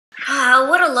Wow,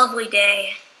 what a lovely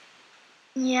day.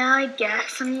 Yeah, I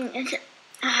guess. I mean,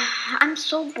 I'm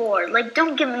so bored. Like,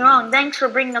 don't get me wrong. Thanks for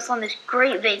bringing us on this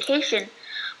great vacation.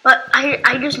 But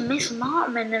I just miss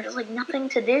Mom, and there's, like, nothing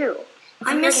to do.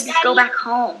 I miss just go Daddy. back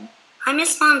home. I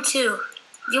miss Mom, too.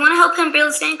 Do you want to help him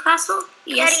build a sandcastle?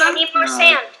 Yes, Daddy, I need more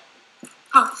sand.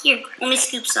 Oh, here. Let me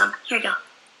scoop some. Here you go.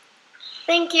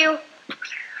 Thank you.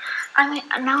 I mean,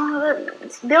 no,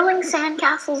 building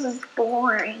sandcastles is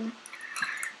boring.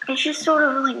 It's just sort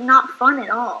of, like, not fun at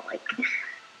all. Like,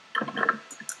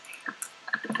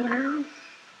 you know?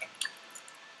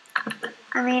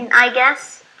 I mean, I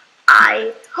guess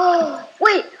oh,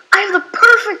 wait, I have the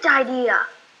perfect idea.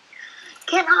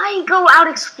 Can I go out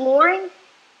exploring?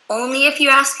 Only if you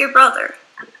ask your brother.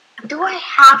 Do I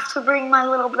have to bring my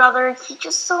little brother? He's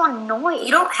just so annoying.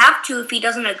 You don't have to if he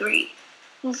doesn't agree.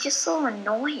 He's just so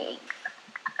annoying.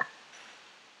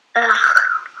 Ugh,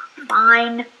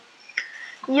 fine.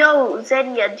 Yo,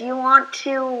 Zedia, do you want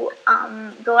to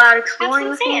go out exploring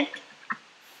with me?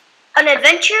 An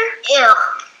adventure? Ew.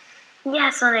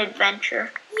 Yes, an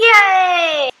adventure.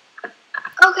 Yay!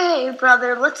 Okay,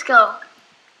 brother, let's go.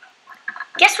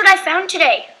 Guess what I found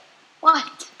today?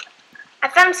 What? I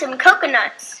found some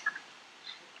coconuts.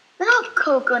 They're not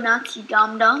coconuts, you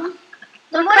dum-dum.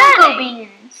 They're What cocoa are they?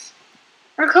 beans.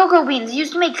 They're cocoa beans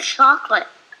used to make chocolate.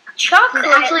 Chocolate?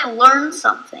 You actually learn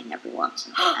something every once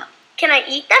in a while. Can I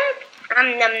eat them?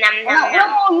 Nom nom nom nom nom.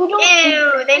 No, you don't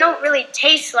Ew, they don't really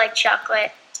taste like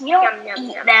chocolate. You don't Yum, yum,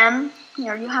 eat yum. them.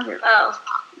 Here, you have your Oh,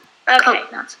 okay.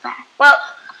 coconuts back. Well,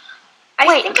 I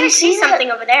Wait, think do I you see see that?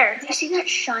 something over there. Do you see that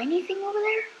shiny thing over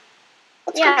there?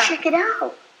 Let's Yeah. go check it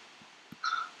out.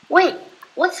 Wait,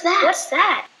 what's that? What's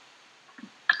that?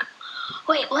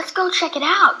 Wait, let's go check it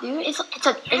out, dude. Is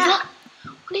that?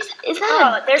 What is that? Is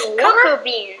that Oh, a there's door? cocoa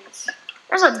beans.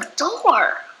 There's a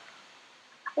door.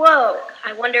 Whoa,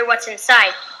 I wonder what's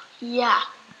inside. Yeah.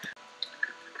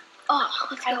 Oh,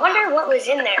 let's go. I wonder what was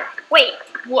in there. Wait,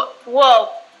 What? whoa.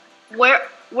 Where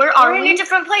We're are in we? a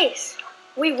different place.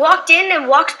 We walked in and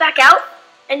walked back out,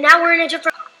 and now we're in a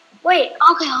different... Wait,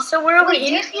 Okay. so we're over Wait, do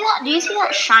here? you see that? Do you see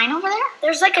that shine over there?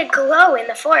 There's like a glow in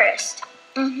the forest.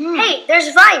 Mm-hmm. Hey,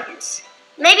 there's vines.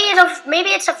 Maybe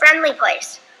it's a friendly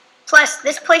place. Plus,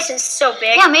 this place is so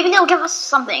big. Yeah, maybe they'll give us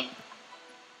something.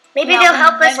 Maybe No, they'll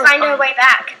help us never find our mind. way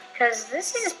back. Because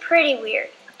this is pretty weird.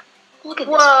 Look at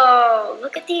Whoa,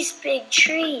 look at these big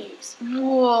trees. this.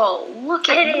 Whoa, look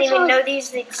at I didn't these even are- know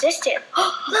these existed.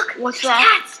 Look, What's there's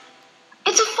that? cats.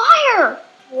 It's a fire!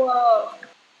 Whoa,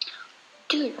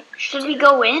 Dude, should we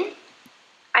go in?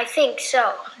 I think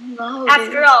so. No,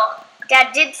 After all,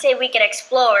 Dad did say we could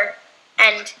explore,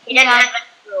 and he didn't Yeah. have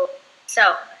a rule.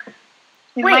 So,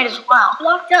 we wait. might as well.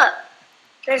 locked up.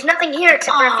 There's nothing here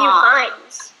except for a few Aw.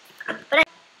 vines. But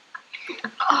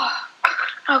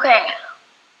Okay.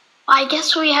 I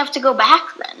guess we have to go back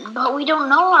then, but we don't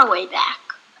know our way back.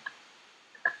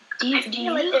 Do I you?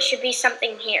 feel like there should be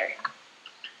something here.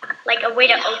 Like a way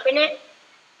to open it.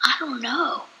 I don't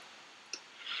know.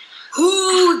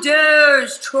 Who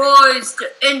tries to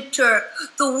enter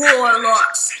the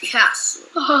Warlock's castle?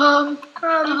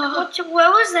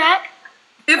 What was that?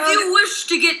 If you wish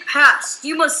to get past,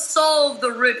 you must solve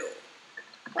the riddle.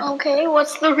 Okay,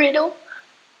 what's the riddle?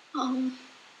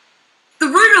 The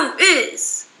riddle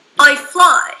is, I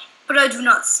fly, but I do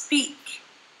not speak.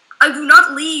 I do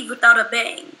not leave without a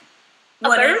bang.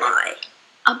 What bird? am I?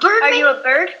 A bird? Are you a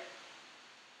bird?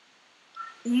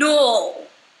 No.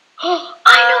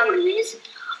 I know what it is.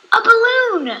 A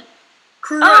balloon.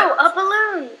 Correct. Oh, a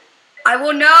balloon. I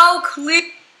will now clear.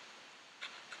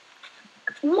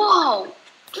 Whoa.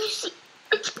 Do you see?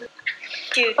 It's.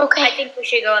 Dude, Okay. I think we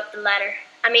should go up the ladder.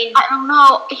 I mean, I don't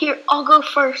know. Here, I'll go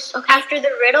first. Okay. after the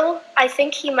riddle, I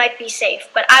think he might be safe,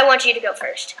 but I want you to go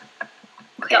first.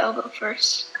 Okay, Go. I'll go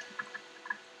first.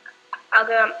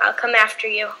 I'll come after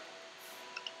you.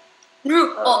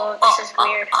 Oh, this is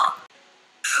weird.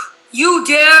 You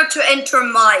dare to enter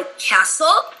my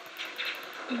castle?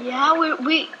 Yeah,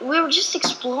 we were just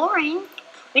exploring.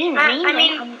 We didn't mean I it.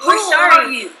 mean, Who we're sorry.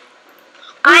 are you?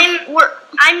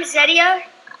 I'm Zedia.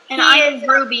 And He I'm is-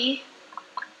 Ruby.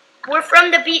 We're from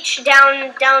the beach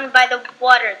down by the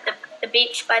water. The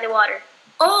beach by the water.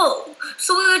 Oh,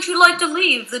 so would you like to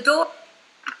leave the door?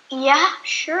 Yeah,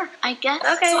 sure. I guess.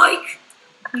 Okay. It's like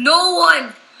no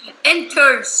one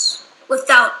enters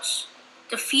without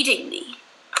defeating me.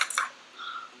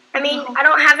 I mean, I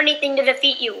don't have anything to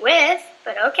defeat you with,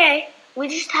 but okay. We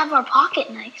just have our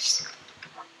pocket knives.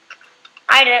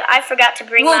 I forgot to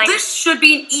bring Well, mine. this should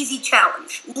be an easy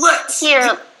challenge. Let's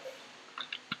Here.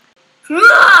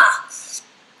 Ah!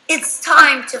 It's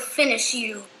time to finish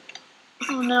you.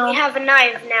 Oh no. We have a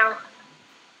knife now.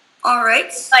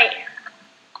 Alright. Fight.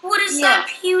 What is Yeah. that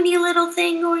puny little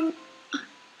thing going?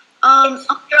 It's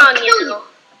strong, you know.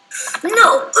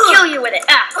 No! Kill you with it.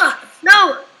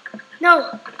 No!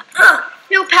 No!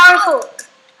 Too powerful.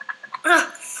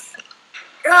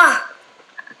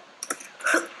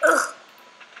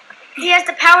 He has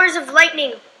the powers of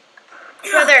lightning.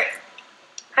 Brother,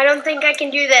 I don't think I can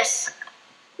do this.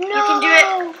 No. You can do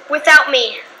it without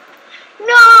me.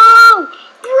 No!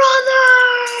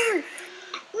 Brother!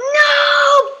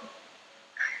 No!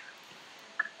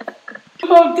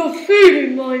 I've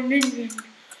defeated my minion,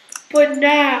 but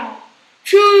now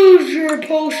choose your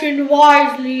potion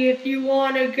wisely if you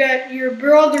want to get your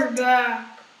brother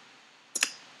back.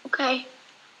 Okay.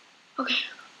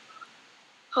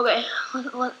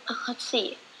 Let's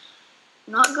see.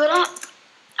 I'm not good at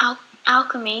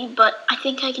alchemy, but I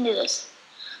think I can do this.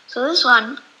 So this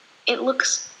one, it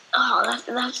looks. Oh,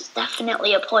 that's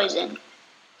definitely a poison.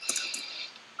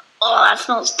 Oh, that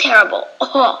smells terrible.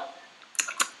 Oh.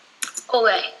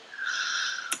 Okay.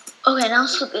 Okay, now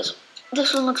let's look this.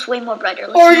 This one looks way more brighter.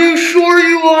 Are you sure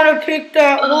you want to pick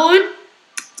that one?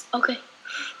 Okay.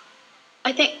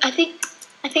 I think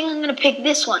I'm gonna pick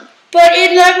this one. But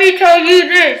let me tell you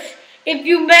this: if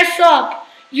you mess up,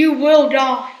 you will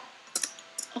die.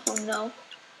 Oh no.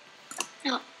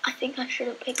 No, I think I should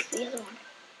have picked the other one.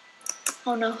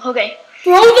 Oh no. Okay.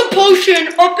 Throw the potion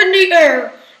up in the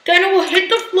air, then it will hit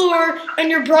the floor, and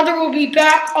your brother will be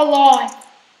back alive.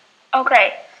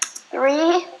 Okay.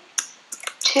 3,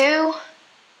 2,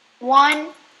 1,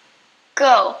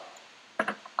 go.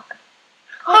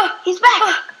 Oh, he's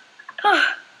back.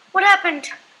 What happened?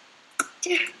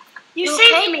 You You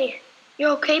saved okay? me. You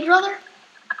okay, brother?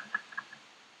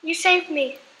 You saved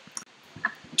me.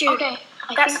 Dude, Okay.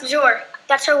 that's Zor.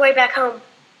 That's our way back home.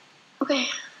 Okay.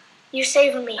 You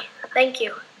saved me. Thank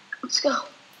you. Let's go.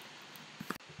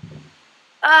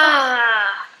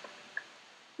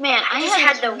 Man, I I just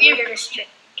had the weird. weirdest trick.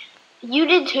 You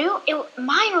did too?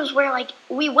 Mine was where like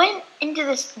we went into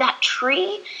that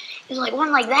tree. It was like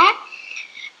one like that,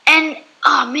 and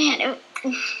oh man,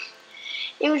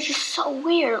 it was just so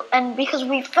weird. And because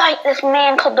we fight this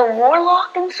man called the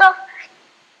Warlock and stuff.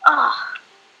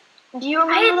 Do you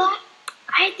remember that?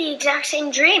 I had the exact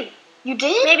same dream. You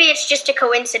did? Maybe it's just a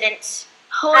coincidence.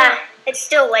 Hold It's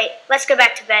still late. Let's go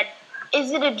back to bed.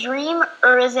 Is it a dream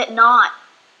or is it not?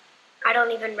 I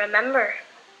don't even remember.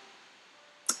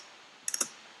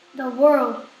 The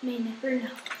world may never know.